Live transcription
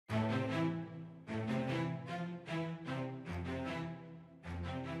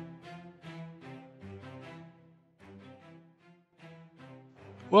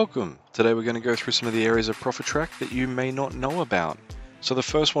Welcome! Today we're going to go through some of the areas of Profit Track that you may not know about. So the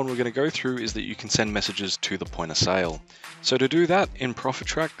first one we're going to go through is that you can send messages to the point of sale. So to do that in Profit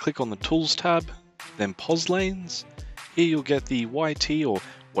Track, click on the Tools tab, then POS lanes. Here you'll get the YT or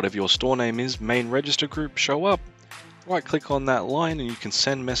whatever your store name is, main register group show up. Right click on that line and you can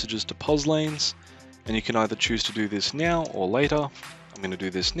send messages to POS lanes. And you can either choose to do this now or later. I'm going to do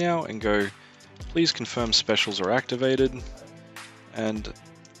this now and go, please confirm specials are activated and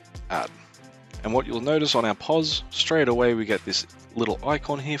add. And what you'll notice on our POS, straight away we get this little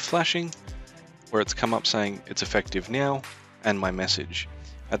icon here flashing where it's come up saying it's effective now and my message.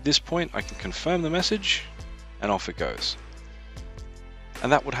 At this point I can confirm the message and off it goes.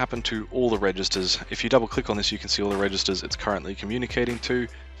 And that would happen to all the registers. If you double click on this you can see all the registers it's currently communicating to.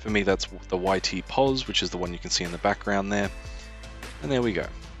 For me that's the YT POS, which is the one you can see in the background there. And there we go.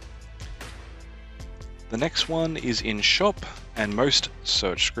 The next one is in Shop and most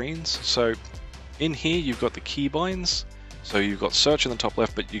search screens. So in here you've got the keybinds. So you've got search in the top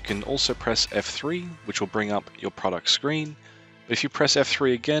left, but you can also press F3, which will bring up your product screen. But if you press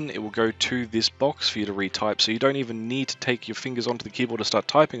F3 again, it will go to this box for you to retype. So you don't even need to take your fingers onto the keyboard to start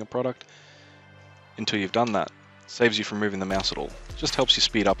typing a product until you've done that. Saves you from moving the mouse at all. Just helps you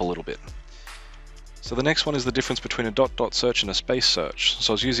speed up a little bit. So the next one is the difference between a dot search and a space search.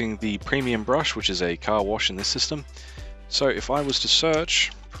 So I was using the premium brush, which is a car wash in this system. So if I was to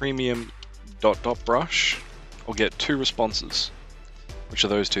search premium brush, I'll get 2 responses, which are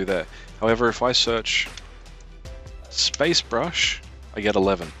those two there. However, if I search space brush, I get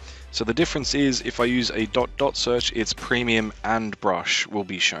 11. So the difference is if I use a dot search, it's premium and brush will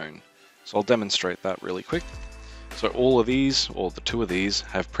be shown. So I'll demonstrate that really quick. So all of these, or the 2 of these,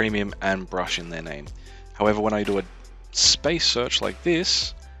 have premium and brush in their name. However, when I do a space search like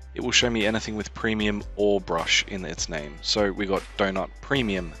this, it will show me anything with premium or brush in its name. So we got donut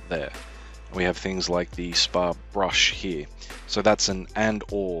premium there. And we have things like the spa brush here. So that's an and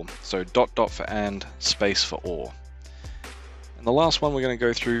or. So dot for and, space for or. And the last one we're going to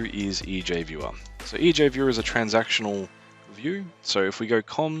go through is EJViewer. So EJViewer is a transactional view. So if we go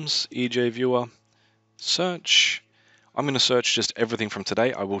comms, EJViewer, search. I'm going to search just everything from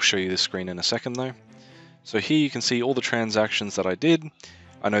today. I will show you this screen in a second though. So here you can see all the transactions that I did.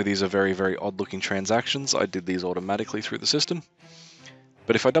 I know these are very, very odd looking transactions. I did these automatically through the system.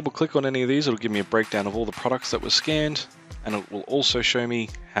 But if I double click on any of these, it'll give me a breakdown of all the products that were scanned, and it will also show me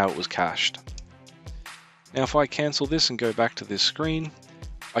how it was cached. Now if I cancel this and go back to this screen,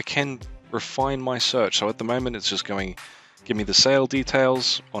 I can refine my search. So at the moment it's just going, give me the sale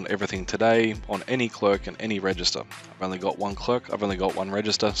details on everything today, on any clerk and any register. I've only got 1 clerk, I've only got 1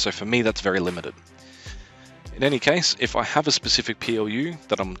 register, so for me that's very limited. In any case, if I have a specific PLU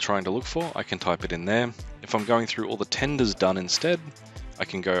that I'm trying to look for, I can type it in there. If I'm going through all the tenders done instead, I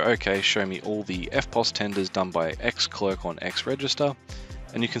can go, okay, show me all the FPOS tenders done by X clerk on X register,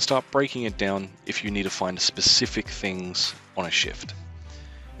 and you can start breaking it down if you need to find specific things on a shift.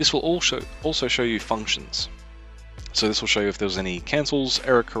 This will also show you functions. So this will show you if there's any cancels,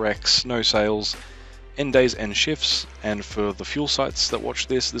 error corrects, no sales, end days, end shifts, and for the fuel sites that watch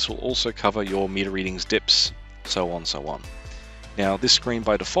this, this will also cover your meter readings, dips, so on, so on. Now this screen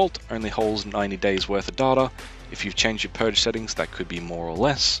by default only holds 90 days worth of data. If you've changed your purge settings, that could be more or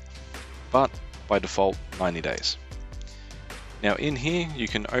less, but by default 90 days. Now in here you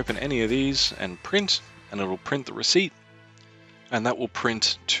can open any of these and print, and it will print the receipt, and that will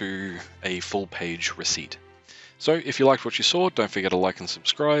print to a full page receipt. So if you liked what you saw, don't forget to like and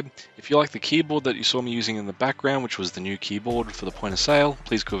subscribe. If you like the keyboard that you saw me using in the background, which was the new keyboard for the point of sale,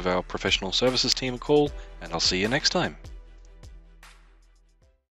 please give our professional services team a call, and I'll see you next time.